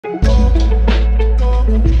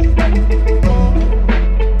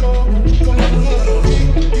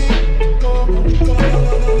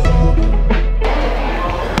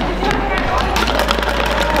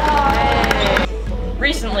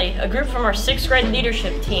6th grade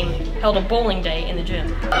leadership team held a bowling day in the gym.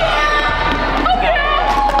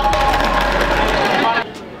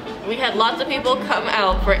 We had lots of people come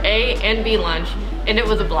out for A and B lunch, and it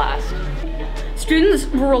was a blast. Students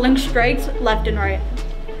were rolling strikes left and right.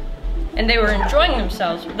 And they were enjoying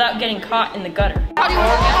themselves without getting caught in the gutter. A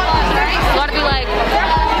lot of you like.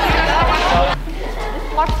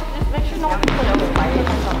 Just make sure no one put over.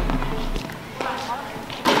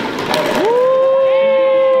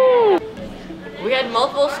 We had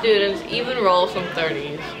multiple students even roll some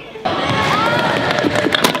 30s.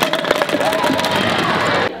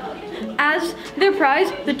 As their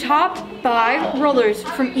prize, the top 5 rollers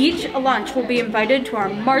from each lunch will be invited to our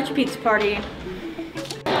March pizza party.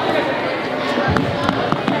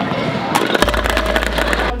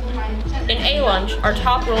 In A lunch, our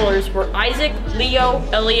top rollers were Isaac, Leo,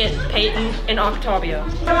 Elliot, Peyton, and Octavio.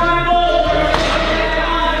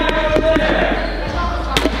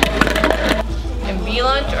 In B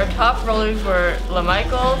lunch, our top rollers were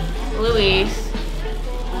LaMichael, Luis,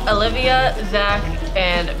 Olivia, Zach,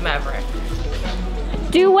 and Maverick.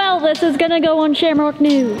 Do well, this is gonna go on Shamrock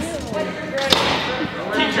News.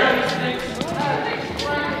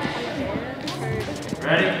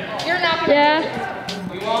 Ready? You're not. Yeah.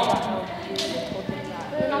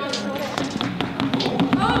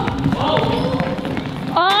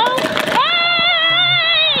 Oh!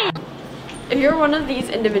 Hey! If you're one of these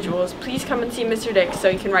individuals, please come and see Mr. Dick so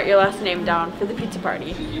you can write your last name down for the pizza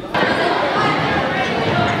party.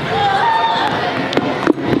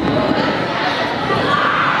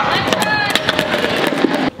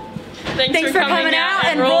 Thanks for coming out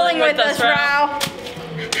and rolling with us, Rowe.